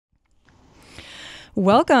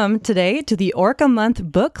Welcome today to the Orca Month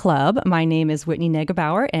Book Club. My name is Whitney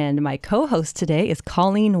Neugebauer, and my co-host today is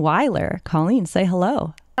Colleen Weiler. Colleen, say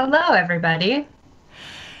hello. Hello, everybody.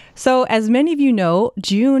 So, as many of you know,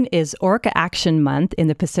 June is Orca Action Month in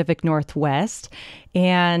the Pacific Northwest,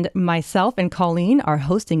 and myself and Colleen are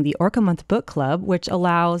hosting the Orca Month Book Club, which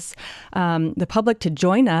allows the public to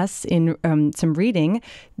join us in some reading.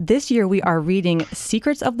 This year, we are reading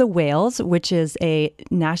Secrets of the Whales, which is a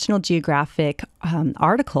National Geographic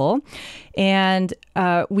article, and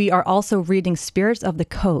we are also reading Spirits of the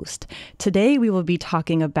Coast. Today, we will be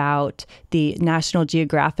talking about the National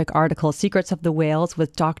Geographic article, Secrets of the Whales,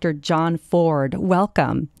 with Dr. John Ford.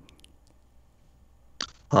 Welcome.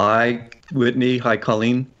 Hi, Whitney. Hi,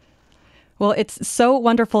 Colleen. Well, it's so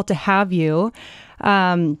wonderful to have you.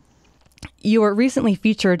 You were recently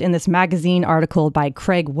featured in this magazine article by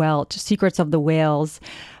Craig Welch, Secrets of the Whales.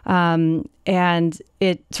 And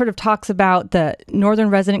it sort of talks about the northern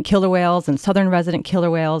resident killer whales and southern resident killer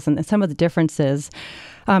whales and some of the differences.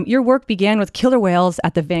 Your work began with killer whales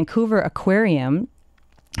at the Vancouver Aquarium,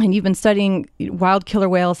 and you've been studying wild killer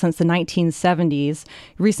whales since the 1970s.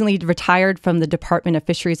 Recently retired from the Department of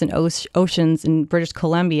Fisheries and Oceans in British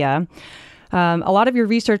Columbia. A lot of your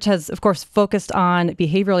research has, of course, focused on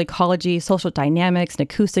behavioral ecology, social dynamics, and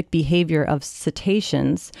acoustic behavior of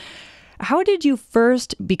cetaceans. How did you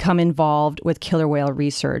first become involved with killer whale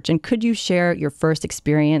research? And could you share your first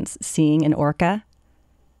experience seeing an orca?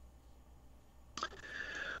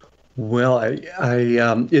 Well,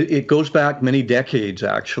 it goes back many decades,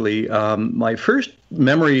 actually. My first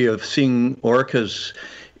memory of seeing orcas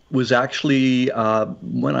was actually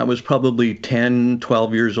when I was probably 10,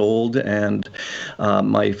 12 years old, and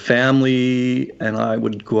my family and I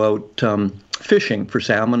would go out fishing for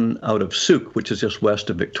salmon out of Souk, which is just west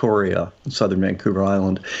of Victoria, southern Vancouver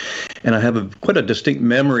Island. And I have quite a distinct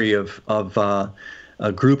memory of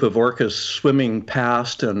a group of orcas swimming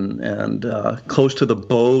past and close to the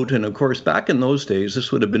boat. And of course, back in those days,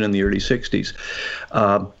 this would have been in the early 60s,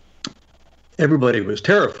 everybody was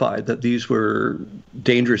terrified that these were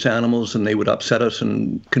dangerous animals and they would upset us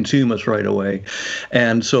and consume us right away.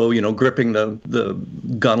 And so, gripping the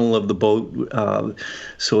gunwale of the boat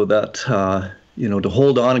so that, to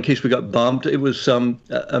hold on in case we got bumped, it was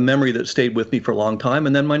a memory that stayed with me for a long time.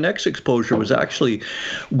 And then my next exposure was actually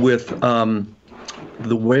with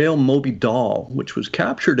the whale Moby Doll, which was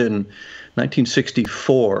captured in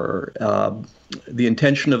 1964. The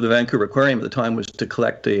intention of the Vancouver Aquarium at the time was to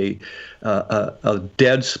collect a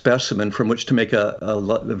dead specimen from which to make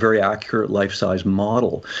a very accurate life-size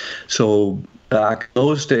model. So back in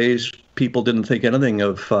those days, people didn't think anything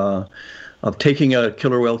of taking a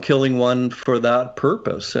killer whale, killing one for that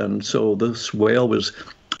purpose. And so this whale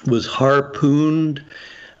was harpooned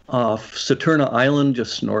off Saturna Island,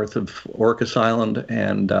 just north of Orcas Island,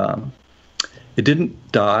 and it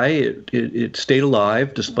didn't die. It stayed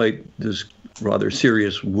alive despite this rather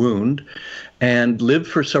serious wound, and lived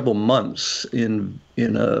for several months in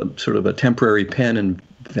a sort of a temporary pen in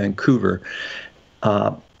Vancouver.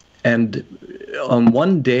 And on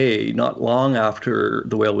one day, not long after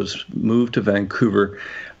the whale was moved to Vancouver,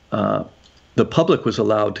 the public was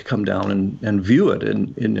allowed to come down and view it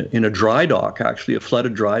in a dry dock, actually a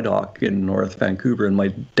flooded dry dock in North Vancouver. And my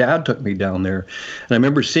dad took me down there. And I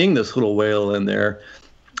remember seeing this little whale in there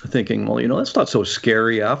thinking, well, that's not so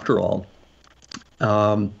scary after all.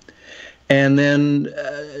 And then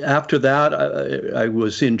after that, I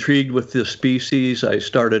was intrigued with this species. I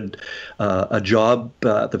started a job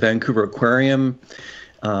at the Vancouver Aquarium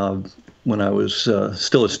when I was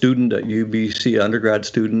still a student at UBC, undergrad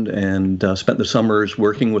student, and spent the summers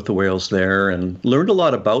working with the whales there and learned a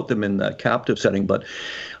lot about them in that captive setting. But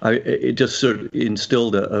it just sort of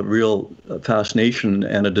instilled a real fascination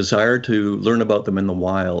and a desire to learn about them in the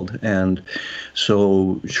wild. And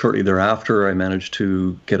so shortly thereafter, I managed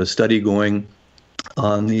to get a study going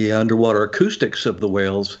on the underwater acoustics of the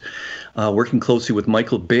whales, working closely with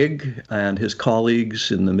Michael Bigg and his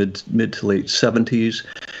colleagues in the mid to late 70s.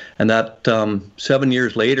 And that 7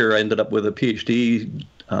 years later, I ended up with a PhD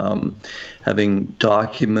having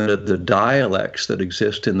documented the dialects that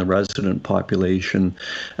exist in the resident population,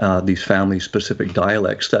 these family-specific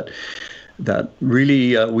dialects that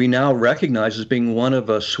really we now recognize as being one of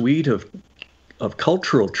a suite of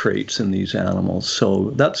cultural traits in these animals.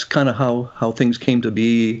 So that's kind of how things came to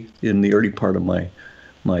be in the early part of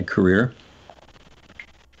my career.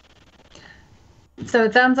 So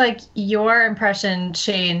it sounds like your impression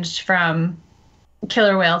changed from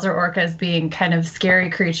killer whales or orcas being kind of scary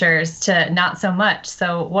creatures to not so much.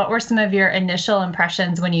 So what were some of your initial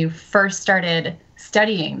impressions when you first started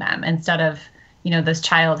studying them instead of, those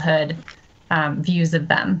childhood views of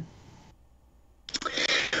them?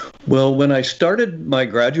 Well, when I started my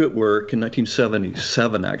graduate work in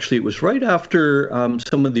 1977, actually, it was right after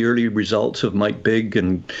some of the early results of Mike Bigg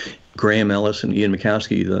and Graham Ellis and Ian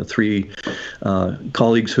McCaskey, the three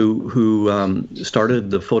colleagues who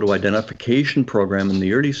started the photo identification program in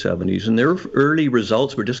the early 70s. And their early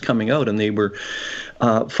results were just coming out, and they were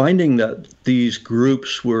finding that these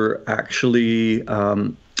groups were actually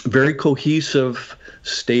very cohesive,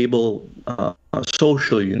 stable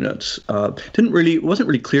social units. It wasn't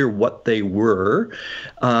really clear what they were,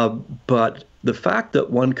 but the fact that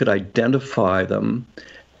one could identify them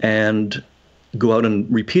and go out and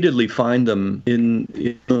repeatedly find them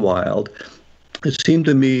in the wild, it seemed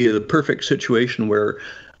to me the perfect situation where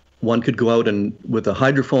one could go out and with a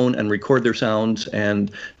hydrophone and record their sounds and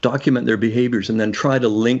document their behaviors and then try to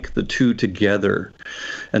link the two together.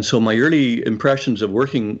 And so my early impressions of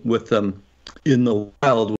working with them in the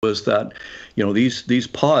wild was that, these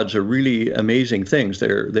pods are really amazing things.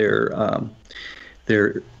 At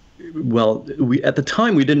the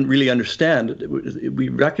time we didn't really understand. We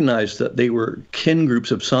recognized that they were kin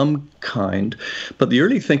groups of some kind, but the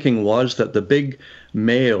early thinking was that the big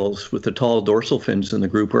males with the tall dorsal fins in the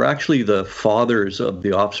group were actually the fathers of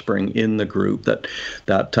the offspring in the group.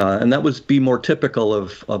 And that would be more typical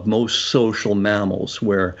of most social mammals,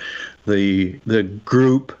 where the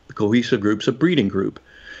cohesive group's a breeding group.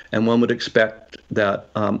 And one would expect that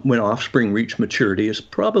when offspring reach maturity, it's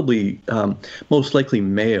probably most likely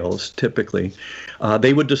males typically,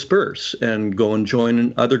 they would disperse and go and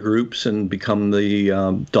join other groups and become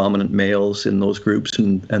the dominant males in those groups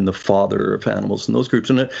and the father of animals in those groups.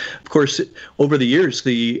 And of course, over the years,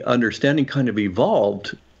 the understanding kind of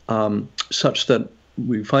evolved such that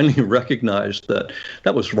we finally recognized that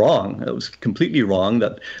that was wrong. It was completely wrong,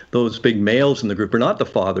 that those big males in the group were not the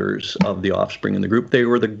fathers of the offspring in the group. They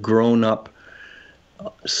were the grown-up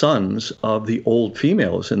sons of the old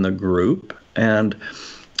females in the group. And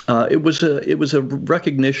it was a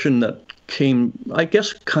recognition that came, I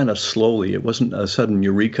guess, kind of slowly. It wasn't a sudden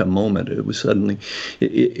eureka moment. It was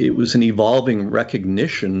it was an evolving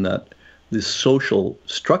recognition that this social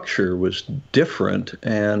structure was different,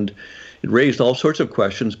 and it raised all sorts of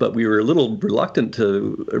questions, but we were a little reluctant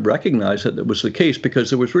to recognize that it was the case because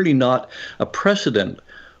there was really not a precedent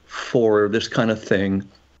for this kind of thing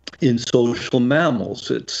in social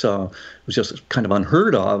mammals. It was just kind of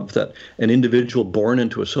unheard of that an individual born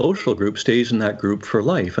into a social group stays in that group for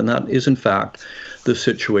life. And that is, in fact, the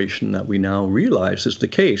situation that we now realize is the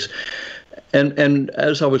case. And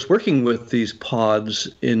as I was working with these pods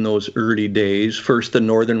in those early days, first the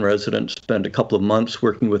northern residents, spent a couple of months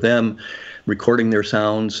working with them, recording their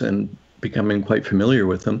sounds and becoming quite familiar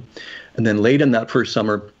with them. And then late in that first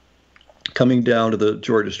summer, coming down to the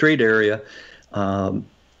Georgia Strait area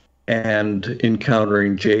and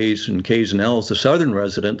encountering Jays and Ks and Ls, the southern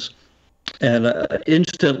residents. And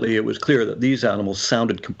instantly it was clear that these animals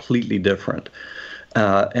sounded completely different.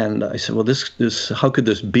 And I said, well, this, how could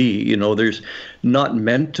this be? There's not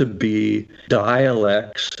meant to be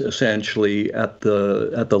dialects essentially at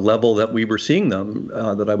the level that we were seeing them,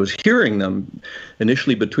 that I was hearing them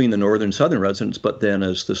initially between the northern and southern residents, but then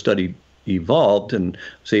as the study evolved and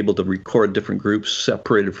was able to record different groups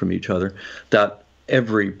separated from each other, that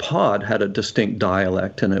every pod had a distinct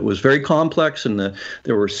dialect, and it was very complex, and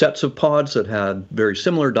there were sets of pods that had very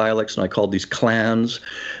similar dialects, and I called these clans,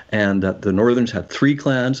 and that the northerns had 3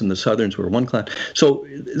 clans and the southerns were 1 clan. So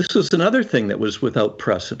this was another thing that was without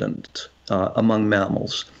precedent among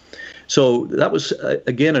mammals. So that was,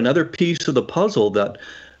 again, another piece of the puzzle that,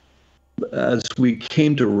 as we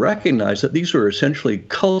came to recognize that these were essentially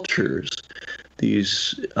cultures,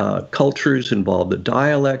 these cultures involved the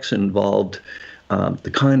dialects, involved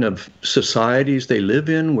the kind of societies they live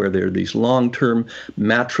in, where there are these long-term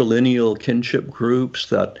matrilineal kinship groups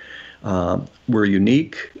that were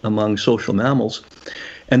unique among social mammals.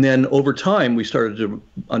 And then over time, we started to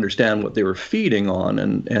understand what they were feeding on,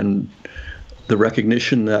 and the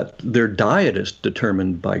recognition that their diet is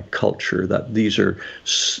determined by culture, that these are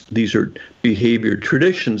behavior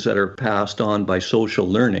traditions that are passed on by social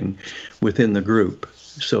learning within the group.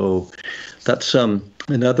 So that's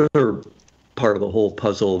another part of the whole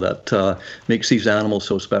puzzle that makes these animals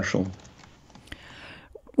so special.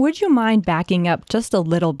 Would you mind backing up just a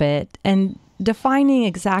little bit and defining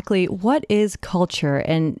exactly what is culture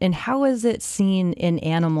and how is it seen in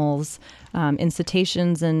animals, in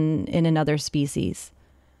cetaceans and in other species?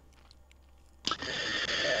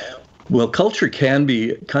 Well, culture can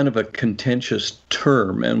be kind of a contentious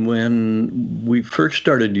term. And when we first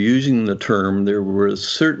started using the term, there was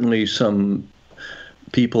certainly some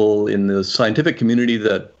people in the scientific community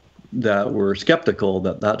that that were skeptical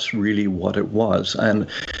that that's really what it was.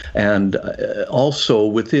 And also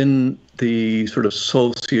within the sort of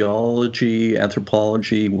sociology,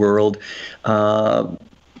 anthropology world,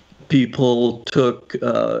 people took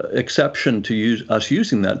exception to us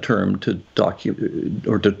using that term to document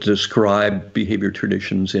or to describe behavior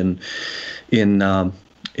traditions in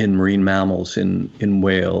marine mammals, in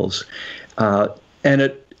whales,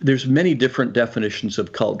 and there's many different definitions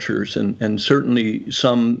of cultures, and certainly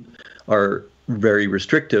some are very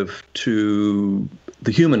restrictive to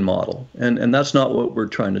the human model, and that's not what we're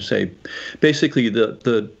trying to say. Basically,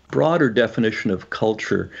 the broader definition of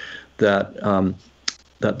culture that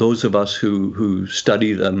those of us who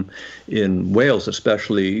study them in whales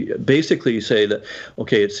especially basically say that,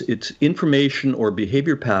 okay, it's information or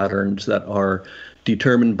behavior patterns that are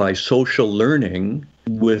determined by social learning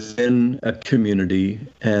within a community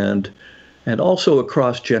and also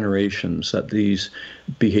across generations, that these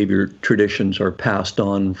behavior traditions are passed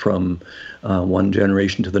on from one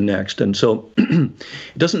generation to the next. And so it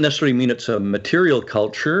doesn't necessarily mean it's a material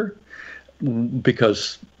culture,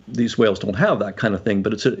 because these whales don't have that kind of thing,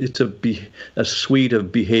 but it's a suite of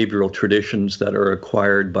behavioral traditions that are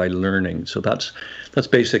acquired by learning. So that's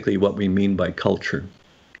basically what we mean by culture.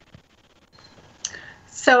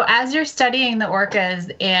 So as you're studying the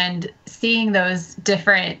orcas and seeing those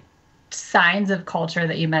different signs of culture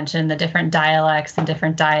that you mentioned, the different dialects and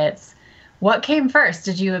different diets, what came first?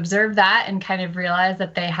 Did you observe that and kind of realize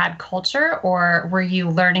that they had culture, or were you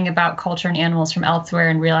learning about culture and animals from elsewhere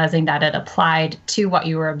and realizing that it applied to what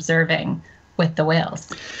you were observing with the whales?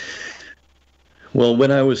 Well,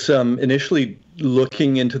 when I was initially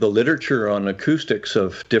looking into the literature on acoustics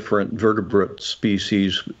of different vertebrate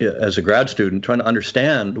species as a grad student, trying to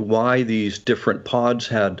understand why these different pods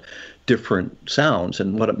had different sounds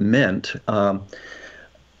and what it meant,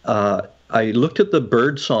 I looked at the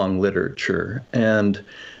birdsong literature, and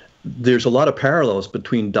there's a lot of parallels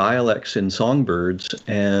between dialects in songbirds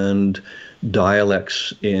and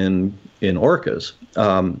dialects in orcas.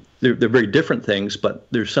 They're very different things, but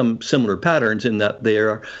there's some similar patterns in that they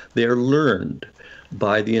are learned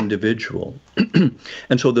by the individual.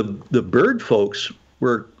 And so the bird folks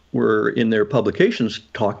were in their publications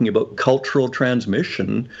talking about cultural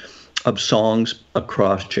transmission of songs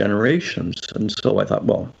across generations. And so I thought,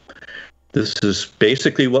 well, this is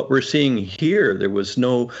basically what we're seeing here. There was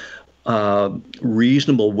no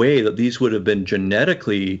reasonable way that these would have been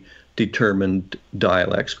genetically determined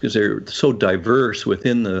dialects, because they're so diverse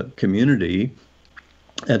within the community.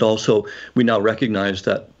 And also, we now recognize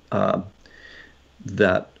that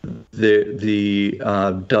the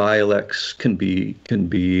dialects can be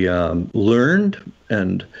learned,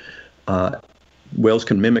 and whales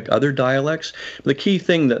can mimic other dialects. The key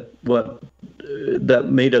thing that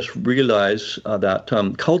made us realize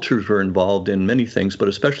that cultures were involved in many things, but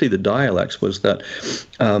especially the dialects, was that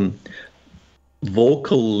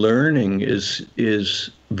vocal learning is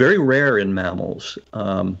very rare in mammals.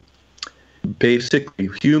 Basically,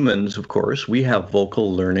 humans, of course, we have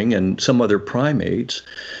vocal learning, and some other primates,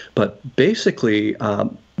 but basically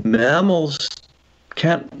mammals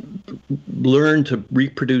can't learn to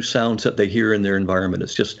reproduce sounds that they hear in their environment.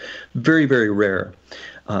 It's just very, very rare.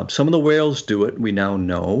 Some of the whales do it, we now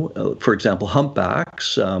know. For example,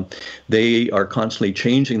 humpbacks, they are constantly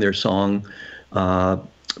changing their song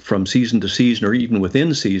from season to season, or even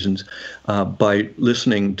within seasons, by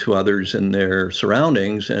listening to others in their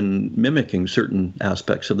surroundings and mimicking certain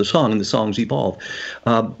aspects of the song, and the songs evolve.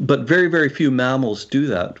 But very, very few mammals do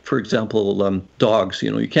that. For example, dogs.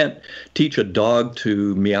 You can't teach a dog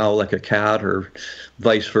to meow like a cat, or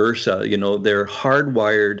vice versa. They're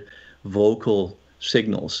hardwired vocal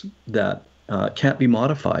signals that can't be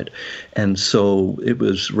modified. And so it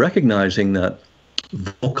was recognizing that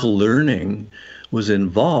vocal learning was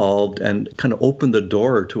involved and kind of opened the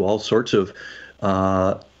door to all sorts of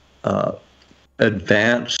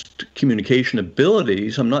advanced communication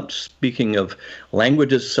abilities. I'm not speaking of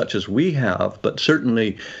languages such as we have, but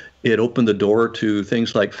certainly it opened the door to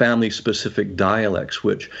things like family-specific dialects,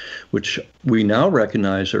 which we now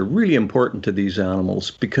recognize are really important to these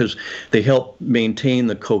animals, because they help maintain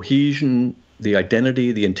the cohesion, the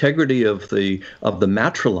identity, the integrity of the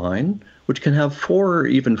matriline, which can have 4 or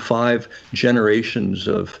even 5 generations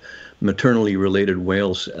of maternally related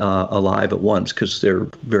whales alive at once, because they're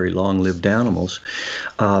very long-lived animals,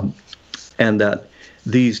 and that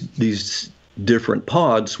these different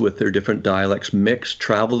pods with their different dialects mix,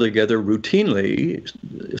 travel together routinely,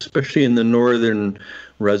 especially in the northern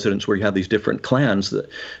residents where you have these different clans. The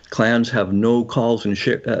clans have no calls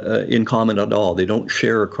in common at all. They don't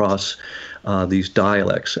share across these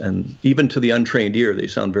dialects, and even to the untrained ear, they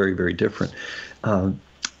sound very, very different.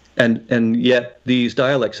 And yet these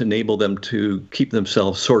dialects enable them to keep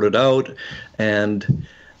themselves sorted out and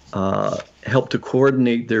help to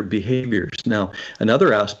coordinate their behaviors. Now,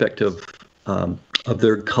 another aspect of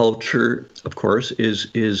their culture, of course, is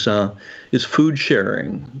food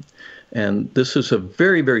sharing, and this is a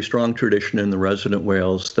very, very strong tradition in the resident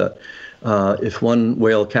whales. That if one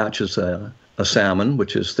whale catches a salmon,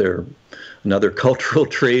 which is another cultural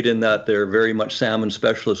trait in that they're very much salmon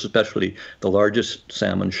specialists, especially the largest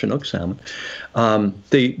salmon, Chinook salmon,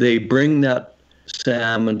 they bring that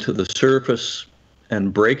salmon to the surface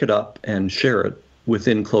and break it up and share it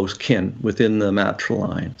within close kin, within the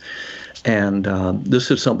matriline. And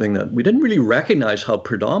this is something that we didn't really recognize how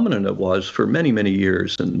predominant it was for many, many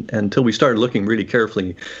years, and until we started looking really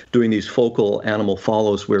carefully, doing these focal animal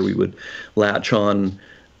follows where we would latch on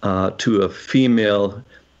to a female,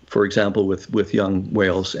 for example, with young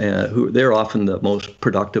whales, who they're often the most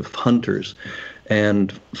productive hunters,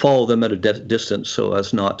 and follow them at a distance so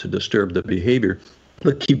as not to disturb the behavior,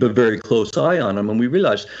 but keep a very close eye on them. And we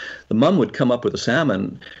realized the mom would come up with a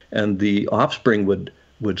salmon, and the offspring would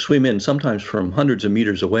swim in sometimes from hundreds of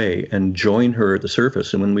meters away and join her at the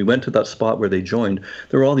surface. And when we went to that spot where they joined,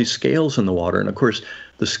 there were all these scales in the water. And of course,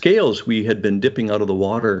 the scales we had been dipping out of the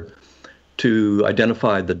water to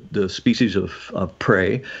identify the species of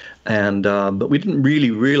prey. And but we didn't really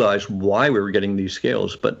realize why we were getting these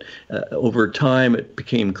scales. But over time, it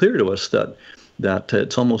became clear to us that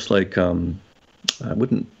it's almost like, I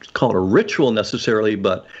wouldn't call it a ritual necessarily,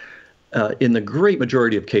 but in the great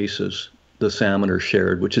majority of cases, the salmon are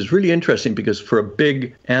shared, which is really interesting because for a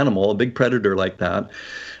big animal, a big predator like that,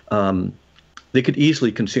 they could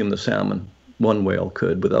easily consume the salmon. One whale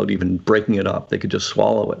could without even breaking it up. They could just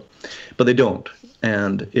swallow it, but they don't.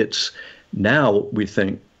 And it's now, we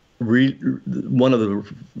think, one of the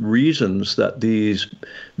reasons that these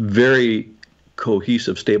very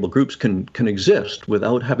cohesive, stable groups can exist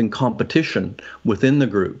without having competition within the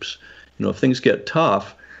groups. You know, if things get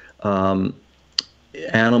tough,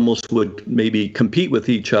 animals would maybe compete with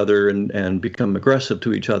each other and become aggressive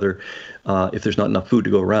to each other if there's not enough food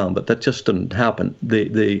to go around. But that just doesn't happen.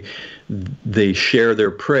 They share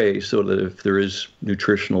their prey so that if there is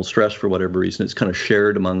nutritional stress for whatever reason, it's kind of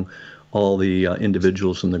shared among all the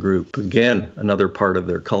individuals in the group. Again, another part of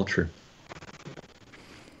their culture.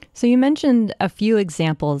 So you mentioned a few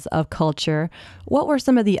examples of culture. What were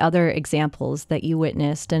some of the other examples that you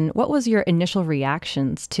witnessed, and what was your initial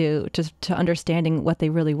reactions to understanding what they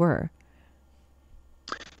really were?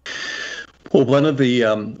 Well, one of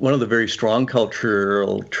the very strong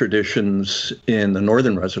cultural traditions in the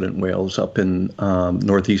northern resident whales up in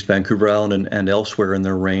northeast Vancouver Island and elsewhere in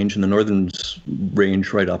their range, in the northern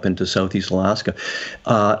range right up into southeast Alaska,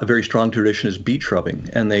 a very strong tradition is beach rubbing.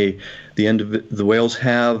 And the whales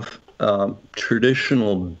have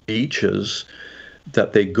traditional beaches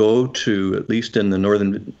that they go to, at least in the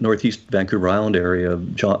northeast Vancouver Island area,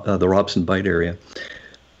 the Robson Bight area,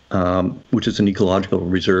 which is an ecological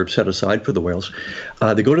reserve set aside for the whales.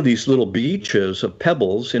 They go to these little beaches of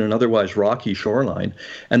pebbles in an otherwise rocky shoreline,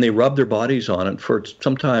 and they rub their bodies on it for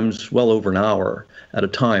sometimes well over an hour at a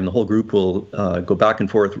time. The whole group will go back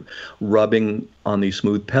and forth rubbing on these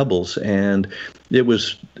smooth pebbles, and it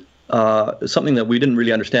was something that we didn't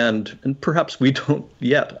really understand, and perhaps we don't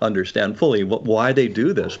yet understand fully why they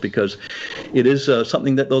do this, because it is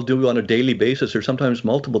something that they'll do on a daily basis or sometimes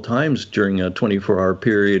multiple times during a 24-hour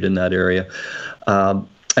period in that area.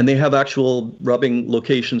 And they have actual rubbing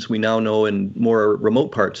locations we now know in more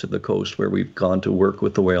remote parts of the coast where we've gone to work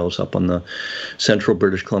with the whales up on the central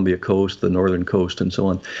British Columbia coast, the northern coast, and so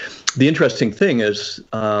on. The interesting thing is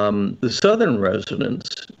the southern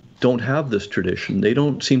residents don't have this tradition. They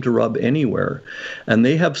don't seem to rub anywhere. And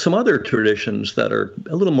they have some other traditions that are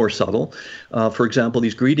a little more subtle. For example,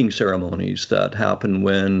 these greeting ceremonies that happen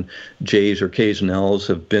when jays or Ks and Ls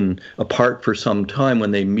have been apart for some time.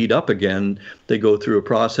 When they meet up again, they go through a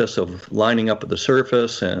process of lining up at the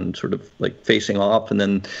surface and sort of like facing off, and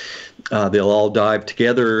then they'll all dive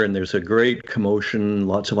together, and there's a great commotion,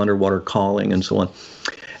 lots of underwater calling and so on,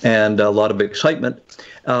 and a lot of excitement.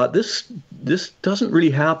 This doesn't really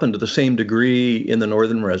happen to the same degree in the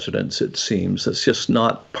northern residents, it seems. It's just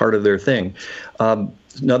not part of their thing.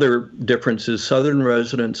 Another difference is southern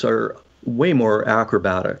residents are way more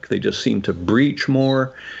acrobatic. They just seem to breach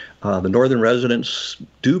more. The northern residents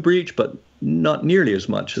do breach, but not nearly as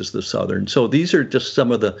much as the southern. So these are just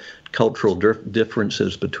some of the cultural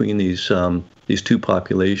differences between these two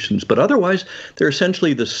populations. But otherwise, they're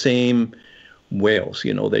essentially the same whales.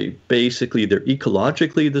 You know, they're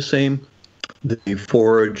ecologically the same. They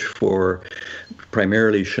forage for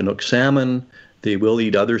primarily Chinook salmon. They will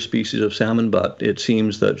eat other species of salmon, but it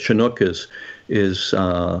seems that Chinook is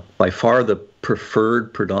by far the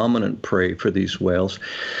preferred predominant prey for these whales.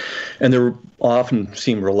 And they often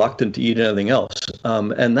seem reluctant to eat anything else.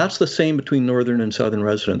 And that's the same between northern and southern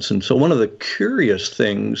residents. And so one of the curious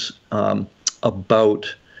things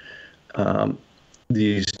about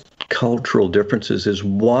these cultural differences is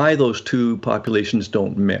why those two populations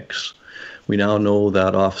don't mix. We now know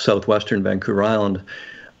that off southwestern Vancouver Island,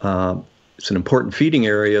 it's an important feeding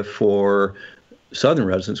area for southern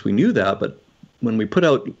residents. We knew that, but when we put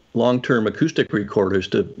out long-term acoustic recorders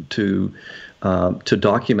to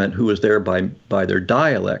document who was there by their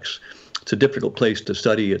dialects, it's a difficult place to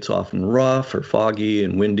study. It's often rough or foggy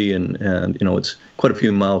and windy, and you know, it's quite a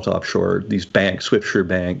few miles offshore. These banks, Swiftsure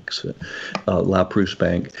Banks, La Perouse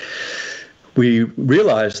Bank. We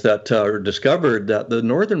realized that, or discovered that the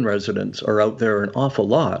northern residents are out there an awful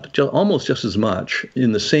lot, almost just as much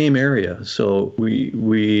in the same area. So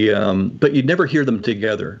but you'd never hear them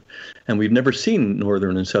together, and we've never seen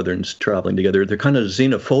northern and southerns traveling together. They're kind of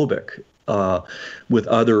xenophobic with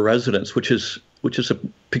other residents, which is a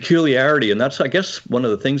peculiarity, and that's, I guess, one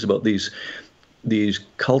of the things about these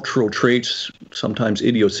cultural traits, sometimes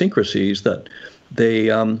idiosyncrasies, that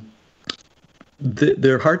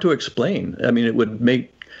they're hard to explain. I mean, it would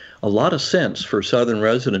make a lot of sense for southern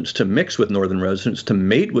residents to mix with northern residents, to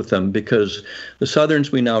mate with them, because the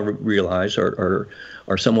southerns, we now realize, are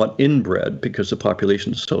somewhat inbred because the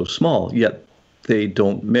population is so small, yet they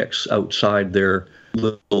don't mix outside their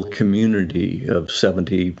little community of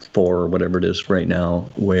 74 or whatever it is right now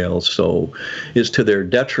whales. So it's to their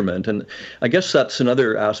detriment. And I guess that's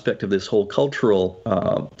another aspect of this whole cultural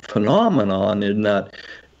phenomenon, in that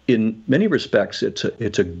in many respects it's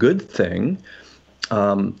a good thing.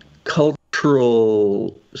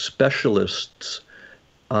 Cultural specialists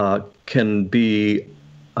can be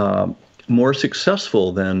more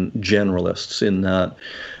successful than generalists, in that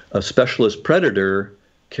a specialist predator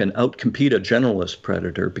can outcompete a generalist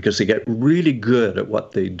predator because they get really good at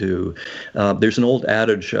what they do. There's an old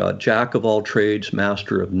adage, jack of all trades,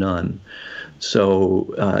 master of none.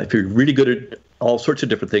 So if you're really good at all sorts of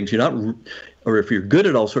different things, or if you're good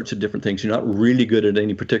at all sorts of different things, you're not really good at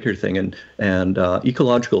any particular thing. And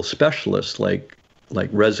ecological specialists like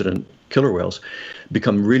resident killer whales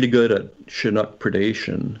become really good at Chinook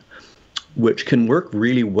predation, which can work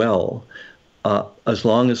really well as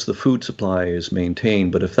long as the food supply is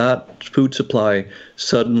maintained. But if that food supply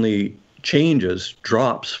suddenly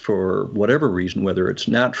drops for whatever reason, whether it's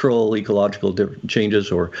natural ecological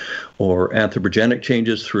changes or anthropogenic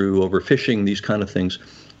changes through overfishing, these kind of things,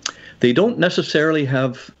 they don't necessarily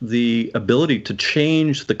have the ability to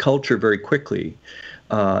change the culture very quickly.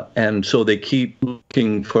 And so they keep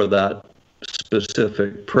looking for that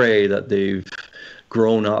specific prey that they've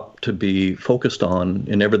grown up to be focused on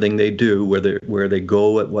in everything they do, where they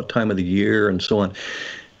go at what time of the year and so on.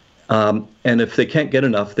 And if they can't get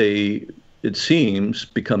enough, they, it seems,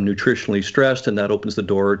 become nutritionally stressed, and that opens the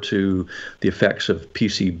door to the effects of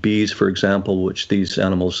PCBs, for example, which these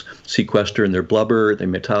animals sequester in their blubber. They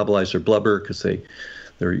metabolize their blubber because they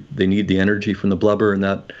need the energy from the blubber, and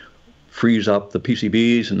that frees up the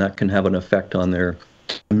PCBs, and that can have an effect on their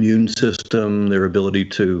immune system, their ability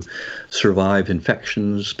to survive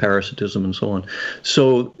infections, parasitism, and so on.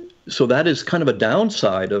 So that is kind of a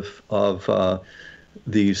downside of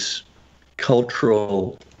these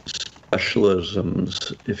cultural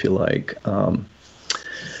specialisms, if you like.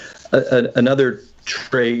 Another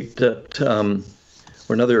trait that,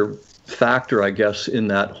 or another factor, I guess, in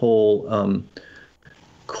that whole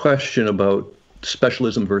question about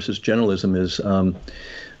specialism versus generalism is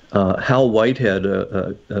Hal Whitehead,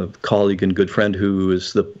 a colleague and good friend who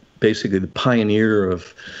is basically the pioneer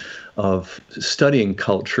of studying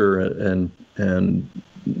culture and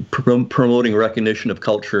promoting recognition of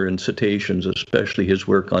culture in cetaceans, especially his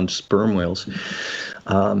work on sperm whales.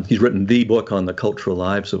 He's written the book on the cultural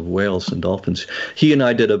lives of whales and dolphins. He and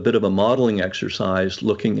I did a bit of a modeling exercise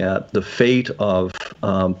looking at the fate of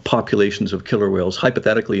populations of killer whales,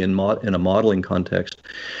 hypothetically in a modeling context,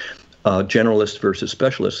 generalists versus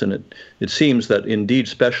specialists. And it seems that indeed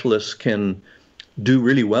specialists can do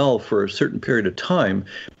really well for a certain period of time,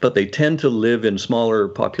 but they tend to live in smaller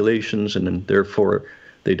populations, and therefore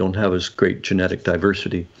they don't have as great genetic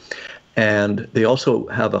diversity. And they also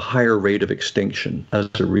have a higher rate of extinction as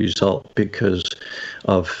a result, because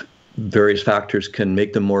of various factors can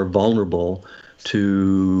make them more vulnerable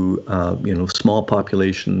to small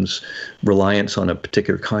populations' reliance on a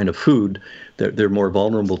particular kind of food. They're more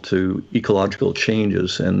vulnerable to ecological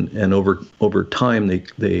changes, and over time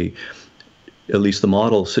they at least the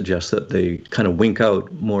model suggests that they kind of wink out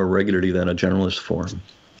more regularly than a generalist form.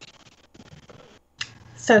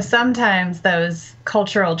 So sometimes those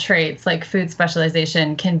cultural traits like food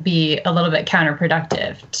specialization can be a little bit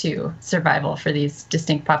counterproductive to survival for these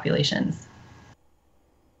distinct populations.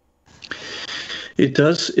 It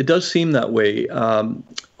does seem that way.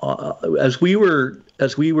 As we were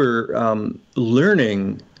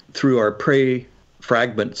learning through our prey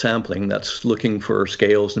fragment sampling, that's looking for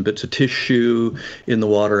scales and bits of tissue in the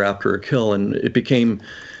water after a kill, and it became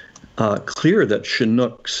clear that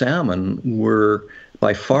Chinook salmon were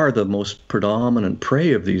by far the most predominant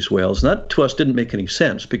prey of these whales. And that to us didn't make any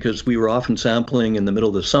sense, because we were often sampling in the middle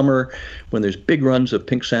of the summer when there's big runs of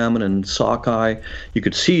pink salmon and sockeye. You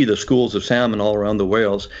could see the schools of salmon all around the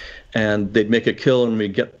whales, and they'd make a kill and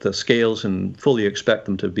we'd get the scales and fully expect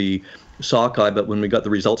them to be sockeye. But when we got the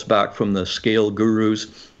results back from the scale gurus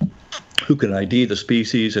who can ID the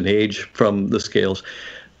species and age from the scales,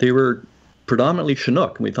 they were predominantly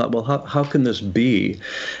Chinook. And we thought, well, how can this be?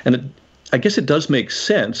 And I guess it does make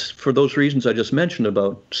sense for those reasons I just mentioned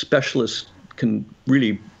about specialists can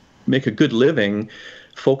really make a good living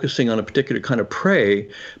focusing on a particular kind of prey,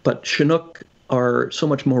 but Chinook are so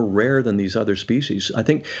much more rare than these other species. I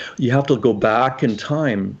think you have to go back in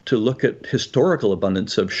time to look at historical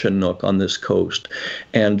abundance of Chinook on this coast,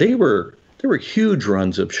 and there were huge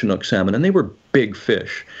runs of Chinook salmon, and they were big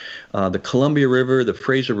fish. The Columbia River, the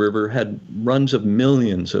Fraser River had runs of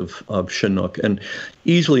millions of Chinook, and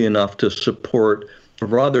easily enough to support a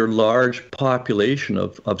rather large population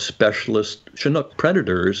of specialist Chinook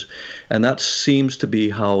predators, and that seems to be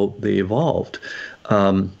how they evolved.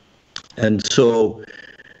 And so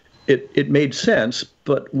it made sense,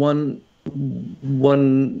 but one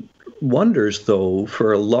wonders, though,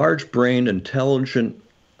 for a large-brained, intelligent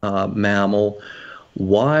mammal,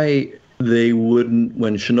 why they wouldn't,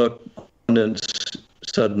 when Chinook abundance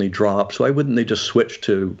suddenly drops, why wouldn't they just switch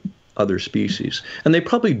to other species? And they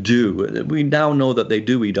probably do. We now know that they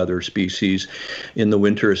do eat other species in the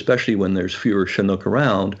winter, especially when there's fewer Chinook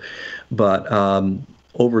around. But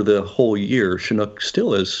over the whole year, Chinook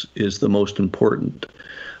still is the most important.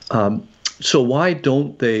 So why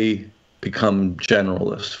don't they become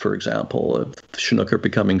generalists, for example? If Chinook are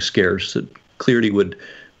becoming scarce, it clearly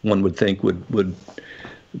one would think would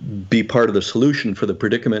be part of the solution for the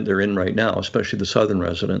predicament they're in right now, especially the southern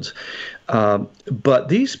residents. But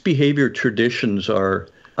these behavior traditions are,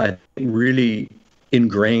 I think, really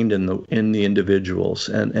ingrained in the individuals,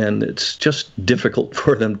 and it's just difficult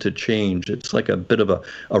for them to change. It's like a bit of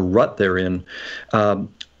a rut they're in.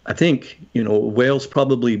 I think, whale's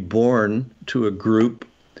probably born to a group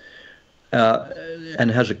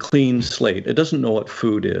and has a clean slate. It doesn't know what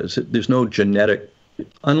food is. There's no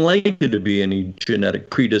unlikely to be any genetic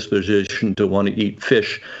predisposition to want to eat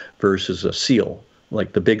fish versus a seal,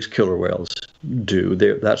 like the big killer whales do.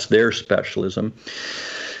 That's their specialism.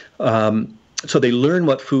 So they learn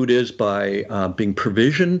what food is by being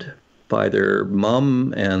provisioned by their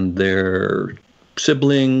mom and their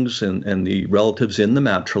siblings and the relatives in the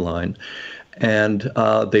matriline, and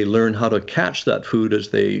they learn how to catch that food as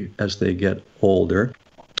they get older,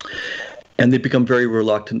 and they become very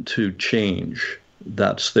reluctant to change.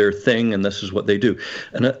 That's their thing, and this is what they do.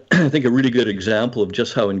 And I think a really good example of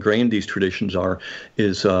just how ingrained these traditions are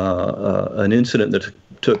is an incident that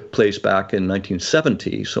took place back in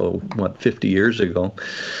 1970, so 50 years ago,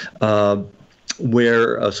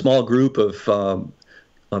 where a small group of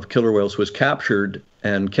killer whales was captured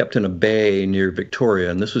and kept in a bay near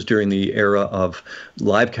Victoria. And this was during the era of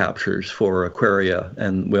live captures for aquaria,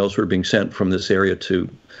 and whales were being sent from this area to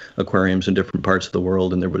aquariums in different parts of the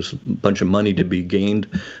world, and there was a bunch of money to be gained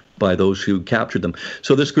by those who captured them.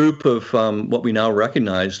 So this group of what we now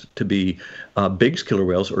recognize to be Biggs killer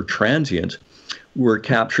whales, or transients, were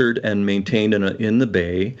captured and maintained in the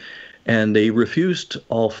bay, and they refused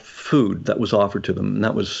all food that was offered to them. And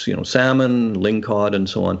that was, salmon, lingcod, and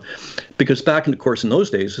so on. Because back in those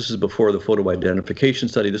days, this is before the photo identification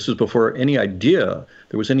study, this was before there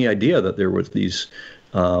was any idea that there were these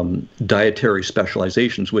dietary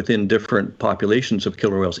specializations within different populations of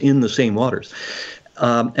killer whales in the same waters.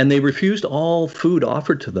 And they refused all food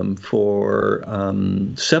offered to them for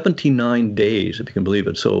 79 days, if you can believe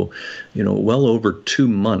it. So, well over 2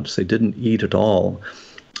 months, they didn't eat at all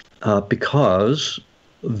because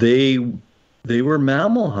they were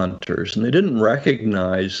mammal hunters, and they didn't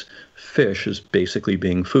recognize fish as basically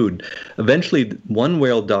being food. Eventually, one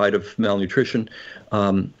whale died of malnutrition,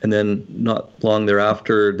 and then not long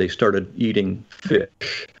thereafter, they started eating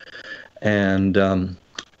fish. And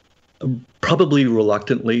probably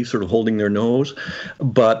reluctantly, sort of holding their nose,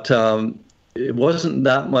 but it wasn't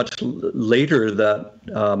that much later that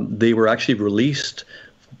they were actually released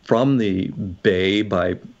from the bay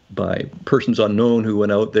by persons unknown who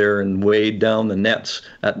went out there and weighed down the nets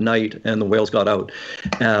at night, and the whales got out.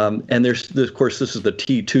 And of course, this is the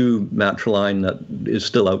T2 matriline that is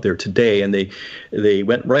still out there today, and they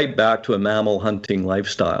went right back to a mammal hunting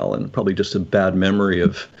lifestyle, and probably just a bad memory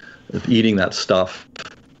of eating that stuff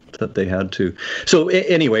that they had to. So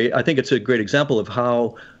anyway, I think it's a great example of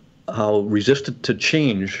how resistant to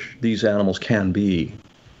change these animals can be.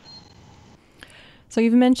 So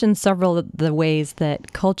you've mentioned several of the ways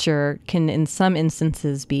that culture can, in some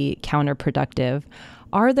instances, be counterproductive.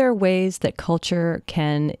 Are there ways that culture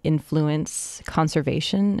can influence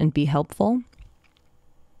conservation and be helpful?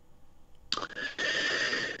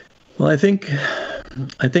 Well, I think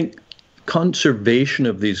conservation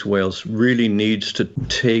of these whales really needs to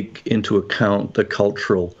take into account the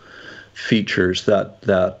cultural features that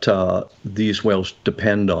these whales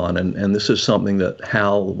depend on, and this is something that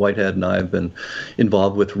Hal Whitehead and I have been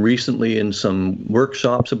involved with recently in some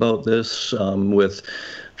workshops about this, with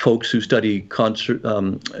folks who study culture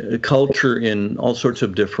in all sorts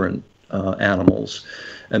of different animals,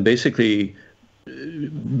 and basically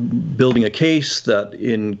building a case that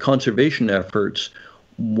in conservation efforts,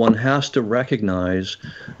 one has to recognize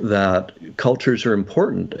that cultures are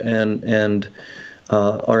important and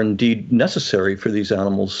are indeed necessary for these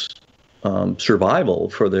animals' survival,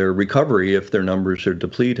 for their recovery if their numbers are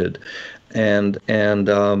depleted. And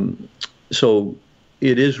so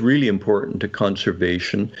it is really important to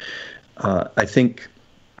conservation. I think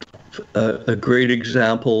a great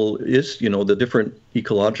example is, the different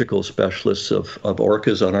ecological specialists of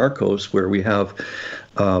orcas on our coast, where we have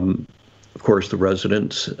of course, the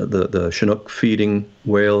residents, the Chinook feeding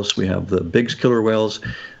whales. We have the Biggs killer whales,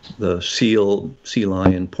 the seal, sea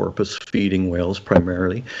lion, porpoise feeding whales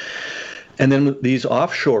primarily. And then these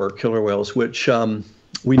offshore killer whales, which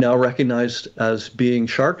we now recognize as being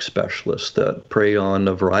shark specialists that prey on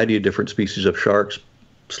a variety of different species of sharks,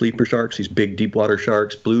 sleeper sharks, these big deep water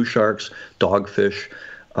sharks, blue sharks, dogfish,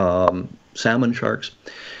 salmon sharks.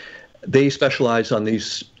 They specialize on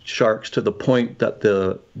these sharks to the point that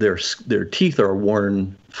their teeth are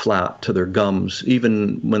worn flat to their gums,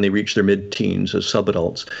 even when they reach their mid-teens as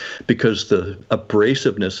subadults, because the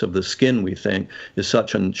abrasiveness of the skin, we think, is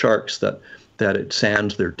such on sharks that it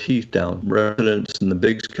sands their teeth down. Residents in the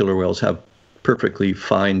Biggs killer whales have perfectly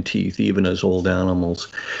fine teeth, even as old animals.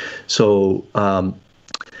 So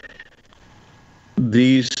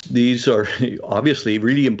these are obviously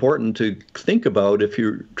really important to think about if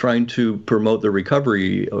you're trying to promote the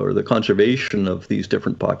recovery or the conservation of these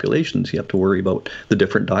different populations. You have to worry about the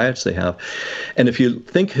different diets they have. And if you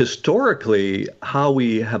think historically how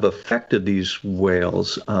we have affected these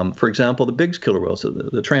whales, for example, the Biggs killer whales,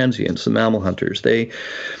 the transients, the mammal hunters, they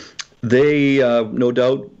no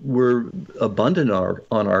doubt were abundant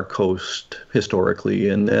on our coast historically.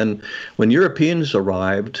 And then when Europeans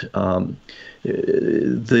arrived,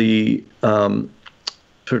 the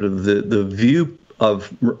view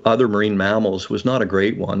of other marine mammals was not a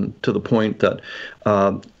great one, to the point that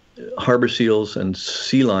harbor seals and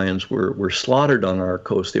sea lions were slaughtered on our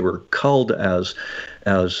coast. They were culled as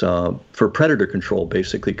for predator control,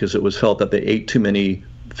 basically, because it was felt that they ate too many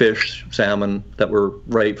fish, salmon that were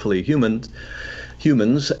rightfully humans,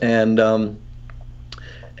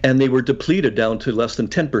 and they were depleted down to less than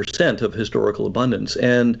 10% of historical abundance.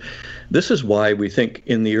 And this is why we think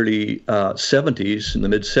in the early 70s, in the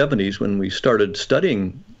mid-70s, when we started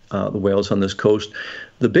studying the whales on this coast,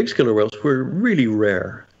 the Biggs killer whales were really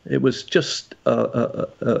rare. It was just a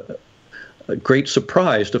great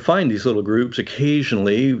surprise to find these little groups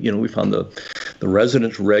occasionally. We found the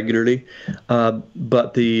residents regularly,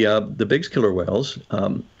 but the Biggs killer whales,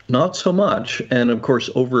 not so much. And of course,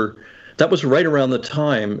 that was right around the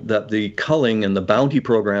time that the culling and the bounty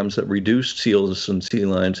programs that reduced seals and sea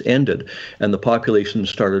lions ended, and the population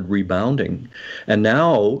started rebounding. And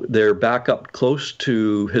now they're back up close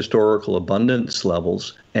to historical abundance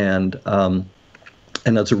levels, and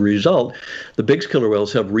as a result, the Biggs killer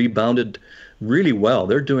whales have rebounded really well.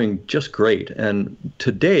 They're doing just great. And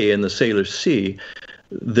today in the Salish Sea,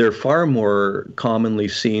 they're far more commonly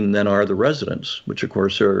seen than are the residents, which of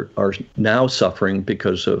course are now suffering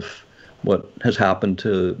because of what has happened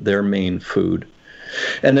to their main food.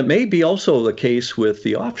 And it may be also the case with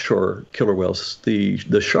the offshore killer whales,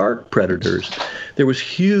 the shark predators. There was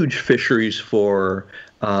huge fisheries for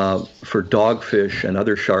dogfish and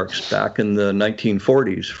other sharks back in the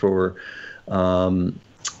 1940s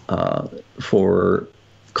for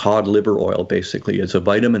cod liver oil, basically, as a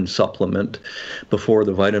vitamin supplement before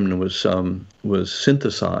the vitamin was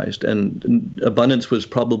synthesized, and abundance was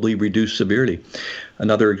probably reduced severely.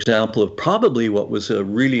 Another example of probably what was a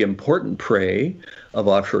really important prey of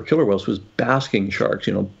offshore killer whales was basking sharks.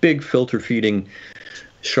 Big filter feeding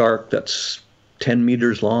shark that's 10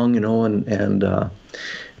 meters long, and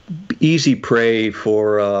easy prey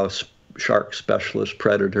for shark specialist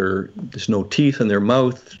predator. There's no teeth in their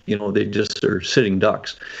mouth. They just are sitting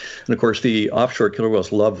ducks. And of course, the offshore killer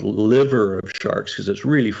whales love liver of sharks because it's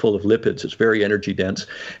really full of lipids. It's very energy dense,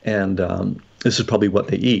 and this is probably what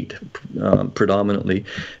they eat predominantly.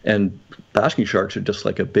 And basking sharks are just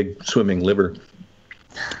like a big swimming liver.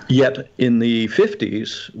 Yet in the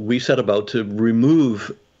 50s, we set about to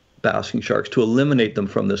remove basking sharks, to eliminate them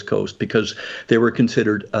from this coast because they were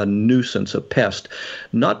considered a nuisance, a pest,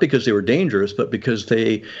 not because they were dangerous, but because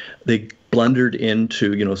they blundered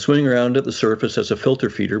into, swimming around at the surface as a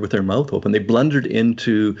filter feeder with their mouth open. They blundered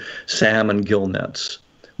into salmon gill nets,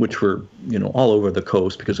 which were, all over the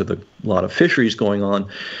coast because of a lot of fisheries going on.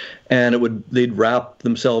 And they'd wrap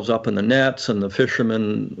themselves up in the nets, and the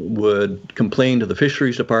fishermen would complain to the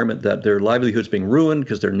fisheries department that their livelihood's being ruined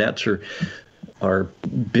because their nets are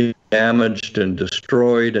being damaged and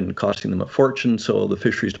destroyed and costing them a fortune, so the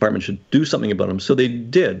fisheries department should do something about them. So they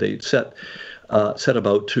did. They set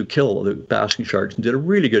about to kill the basking sharks and did a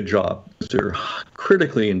really good job. They're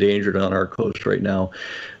critically endangered on our coast right now.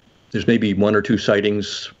 There's maybe 1 or 2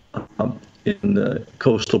 sightings in the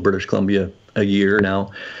coastal British Columbia a year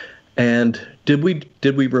now. And did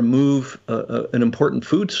we remove an important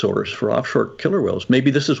food source for offshore killer whales? Maybe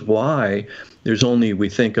this is why there's only, we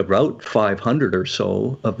think, about 500 or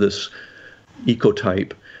so of this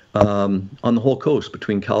ecotype on the whole coast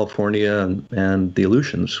between California and the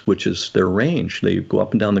Aleutians, which is their range. They go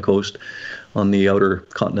up and down the coast on the outer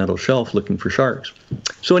continental shelf looking for sharks.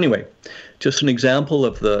 So anyway, just an example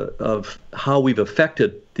of how we've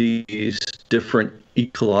affected these different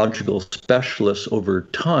ecological specialists over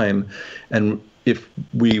time, and if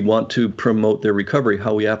we want to promote their recovery,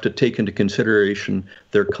 how we have to take into consideration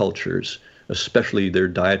their cultures, especially their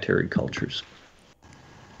dietary cultures.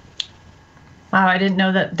 Wow, I didn't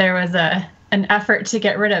know that there was an effort to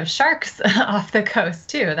get rid of sharks off the coast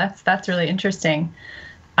too. That's really interesting.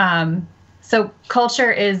 So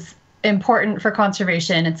culture is important for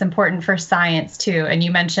conservation. It's important for science too. And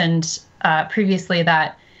you mentioned previously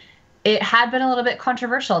that it had been a little bit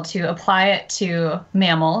controversial to apply it to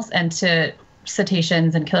mammals and to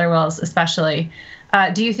cetaceans and killer whales especially.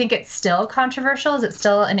 Do you think it's still controversial? Is it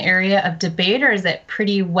still an area of debate, or is it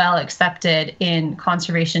pretty well accepted in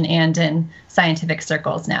conservation and in scientific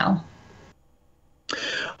circles now?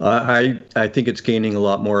 I think it's gaining a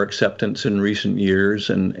lot more acceptance in recent years,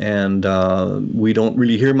 and we don't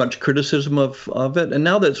really hear much criticism of it. And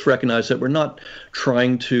now that it's recognized that we're not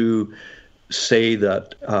trying to say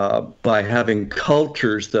that by having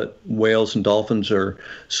cultures that whales and dolphins are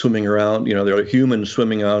swimming around, they're humans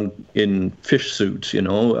swimming around in fish suits,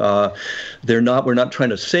 we're not trying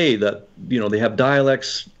to say that, they have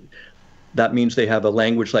dialects. That means they have a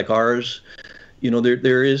language like ours.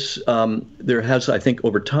 There has, I think,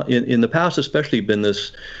 over time, in the past especially, been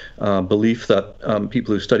this belief that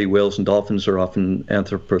people who study whales and dolphins are often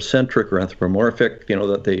anthropocentric or anthropomorphic,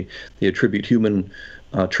 that they attribute human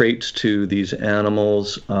traits to these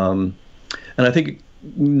animals. And I think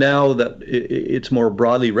now that it's more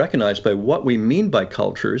broadly recognized by what we mean by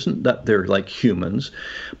culture isn't that they're like humans,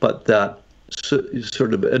 but that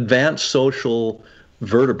sort of advanced social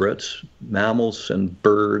vertebrates, mammals and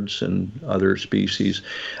birds and other species,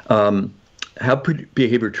 have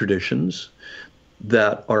behavior traditions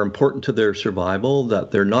that are important to their survival,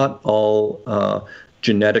 that they're not all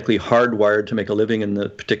genetically hardwired to make a living in the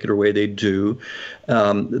particular way they do,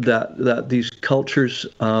 that these cultures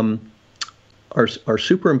are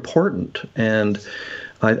super important. And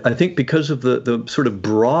I think because of the sort of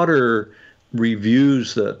broader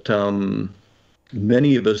reviews that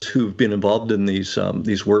many of us who've been involved in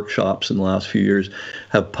these workshops in the last few years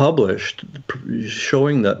have published,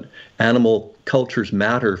 showing that animal cultures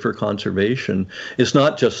matter for conservation. It's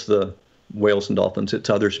not just the whales and dolphins, it's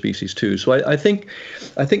other species too. So I think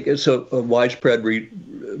it's a widespread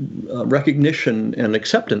recognition and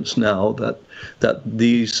acceptance now that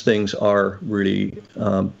these things are really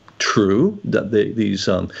true, that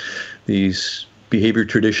these behavior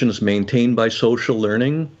traditions maintained by social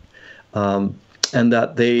learning and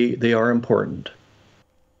that they are important.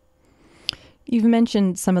 You've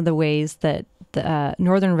mentioned some of the ways that the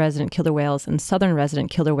northern resident killer whales and southern resident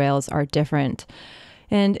killer whales are different,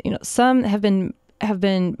 and some have been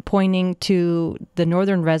pointing to the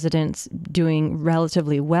northern residents doing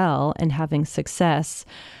relatively well and having success.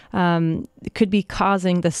 Could be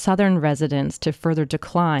causing the southern residents to further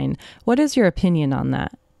decline. What is your opinion on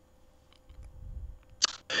that?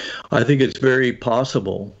 I think it's very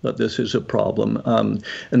possible that this is a problem.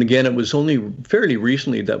 And again, it was only fairly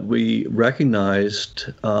recently that we recognized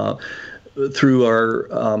through our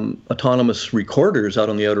autonomous recorders out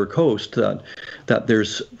on the outer coast that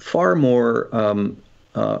there's far more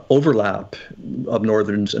overlap of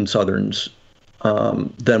northerns and southerns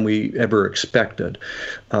than we ever expected.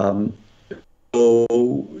 So,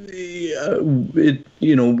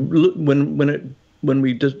 when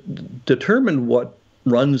we determined what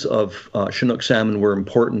runs of Chinook salmon were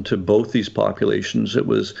important to both these populations, it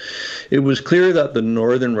was clear that the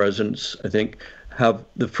northern residents, I think, have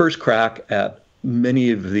the first crack at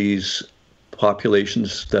many of these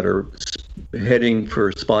populations that are heading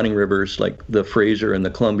for spawning rivers like the Fraser and the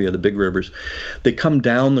Columbia, the big rivers. They come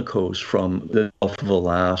down the coast from the Gulf of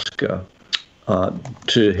Alaska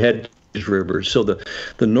to head these rivers. So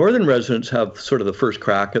the northern residents have sort of the first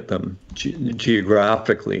crack at them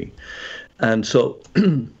geographically. And so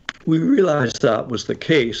we realized that was the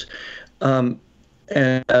case. And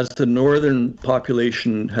as the northern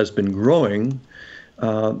population has been growing,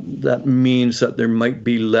 that means that there might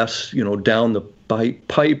be less, down the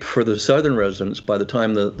pipe for the southern residents by the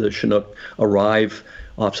time the Chinook arrive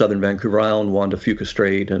off southern Vancouver Island, Juan de Fuca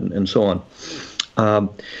Strait, and so on.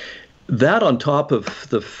 That on top of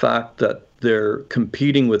the fact that they're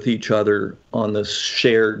competing with each other on this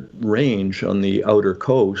shared range on the outer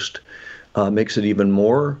coast, makes it even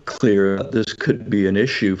more clear that this could be an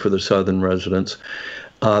issue for the southern residents.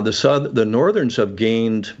 The northerns have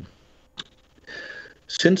gained,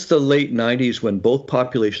 since the late 90s, when both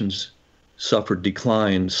populations suffered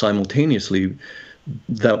decline simultaneously,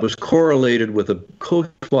 that was correlated with a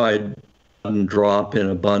coastwide drop in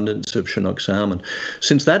abundance of Chinook salmon.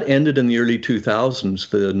 Since that ended in the early 2000s,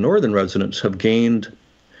 the northern residents have gained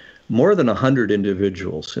more than 100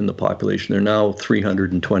 individuals in the population. They're now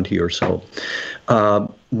 320 or so.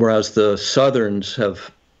 Whereas the southerns have,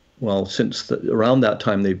 since around that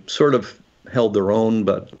time, they've sort of held their own,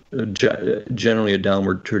 but generally a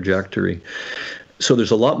downward trajectory. So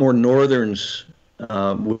there's a lot more northerns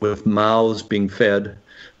with mouths being fed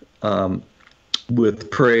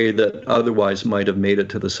with prey that otherwise might have made it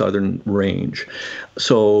to the southern range.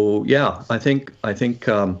 So yeah, I think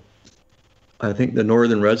the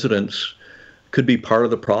northern residents could be part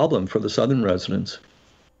of the problem for the southern residents.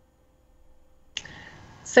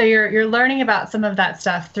 So you're learning about some of that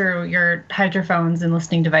stuff through your hydrophones and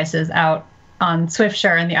listening devices out on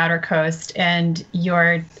Swiftsure and the outer coast, and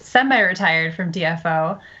you're semi-retired from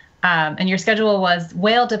DFO, and your schedule was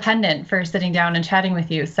whale dependent for sitting down and chatting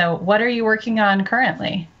with you. So what are you working on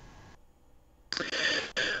currently?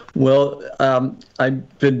 Well,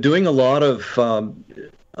 I've been doing a lot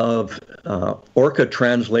of Orca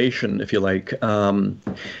translation, if you like.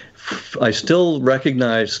 I still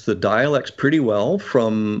recognize the dialects pretty well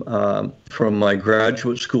from my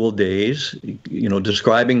graduate school days.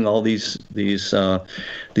 Describing all these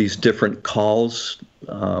different calls.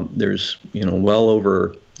 There's well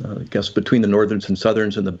over, I guess, between the northerns and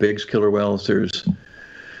southerns and the Biggs killer whales, there's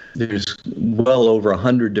well over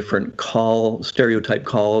 100 different stereotype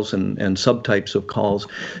calls and subtypes of calls.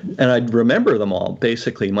 And I remember them all,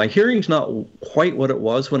 basically. My hearing's not quite what it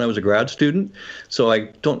was when I was a grad student, so I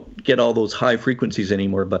don't get all those high frequencies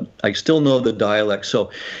anymore, but I still know the dialects.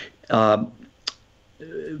 So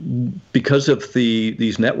because of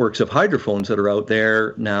these networks of hydrophones that are out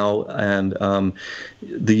there now, and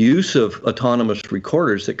the use of autonomous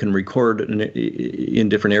recorders that can record in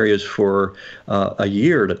different areas for a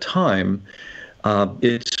year at a time,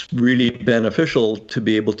 it's really beneficial to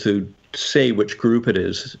be able to say which group it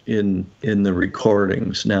is in the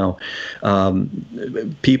recordings. Now,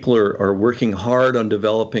 people are working hard on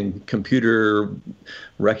developing computer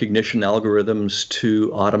recognition algorithms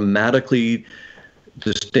to automatically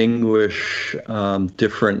distinguish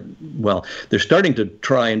they're starting to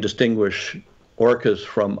try and distinguish orcas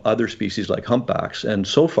from other species like humpbacks, and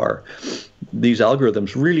so far these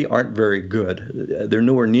algorithms really aren't very good. They're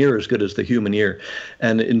nowhere near as good as the human ear.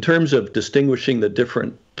 And in terms of distinguishing the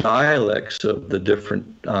different dialects of the different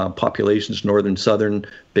populations, northern, southern,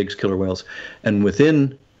 Biggs killer whales, and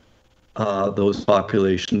within those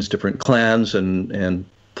populations, different clans and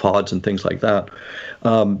pods and things like that,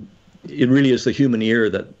 it really is the human ear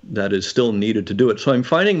that is still needed to do it. So I'm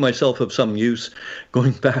finding myself of some use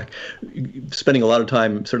going back, spending a lot of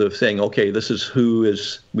time sort of saying, okay, this is who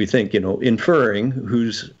is, we think, inferring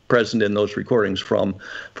who's present in those recordings from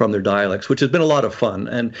their dialects, which has been a lot of fun.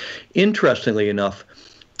 And interestingly enough,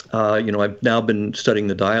 I've now been studying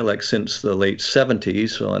the dialect since the late 70s,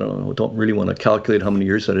 so I don't really want to calculate how many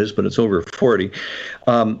years that is, but it's over 40.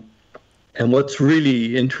 And what's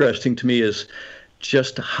really interesting to me is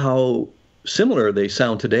just how similar they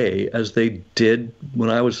sound today as they did when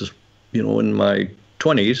I was, in my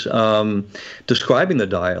 20s, describing the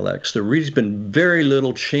dialects. There really has been very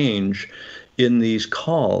little change in these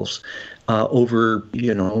calls over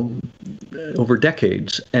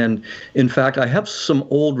decades. And in fact, I have some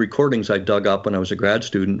old recordings I dug up when I was a grad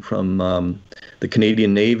student from the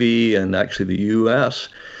Canadian Navy and actually the U.S.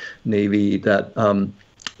 Navy that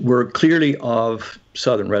were clearly of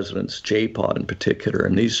Southern residents, J-Pod in particular.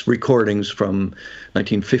 And these recordings from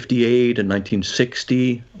 1958 and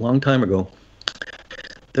 1960, a long time ago,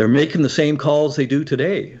 they're making the same calls they do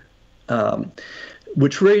today,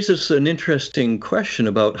 which raises an interesting question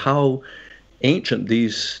about how ancient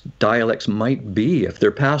these dialects might be. If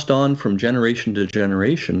they're passed on from generation to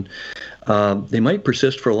generation, they might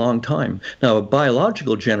persist for a long time. Now, a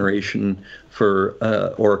biological generation for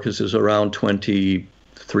orcas is around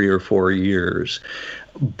 23 or 4 years.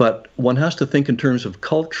 But one has to think in terms of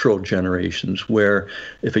cultural generations, where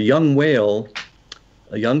if a young whale,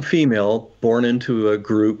 a young female born into a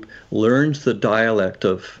group, learns the dialect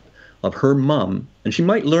of her mom, and she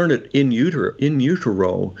might learn it in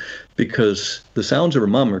utero, because the sounds of her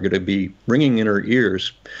mom are going to be ringing in her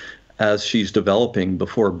ears as she's developing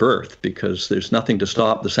before birth, because there's nothing to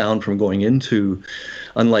stop the sound from going into,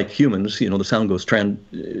 unlike humans, the sound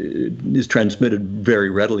is transmitted very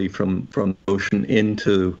readily from ocean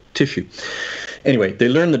into tissue. Anyway, they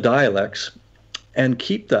learn the dialects and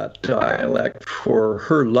keep that dialect for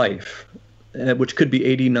her life, which could be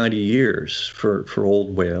 80, 90 years for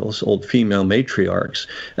old whales, old female matriarchs.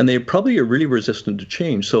 And they probably are really resistant to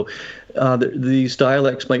change. So these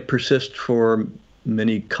dialects might persist for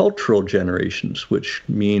many cultural generations, which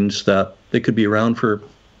means that they could be around for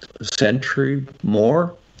a century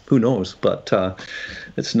more. Who knows? But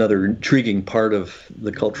it's another intriguing part of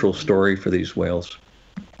the cultural story for these whales.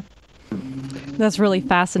 That's really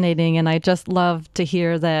fascinating, and I just love to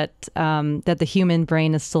hear that that the human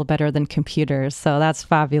brain is still better than computers. So that's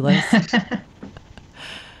fabulous.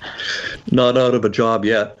 Not out of a job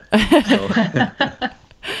yet. So.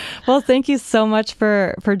 Well, thank you so much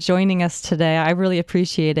for joining us today. I really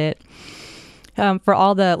appreciate it. For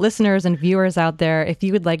all the listeners and viewers out there, if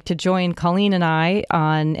you would like to join Colleen and I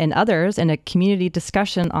and others in a community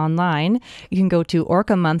discussion online, you can go to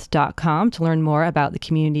orcamonth.com to learn more about the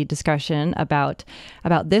community discussion about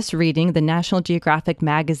this reading, the National Geographic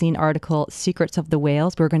magazine article, Secrets of the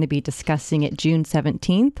Whales. We're going to be discussing it June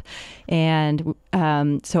 17th. And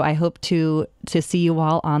so I hope to see you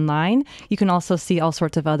all online. You can also see all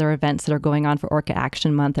sorts of other events that are going on for Orca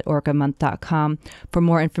Action Month at orcamonth.com. For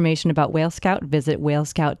more information about Whale Scout, visit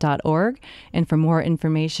whalescout.org. And for more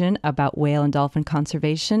information about whale and dolphin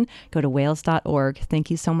conservation, go to whales.org.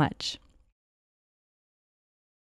 Thank you so much.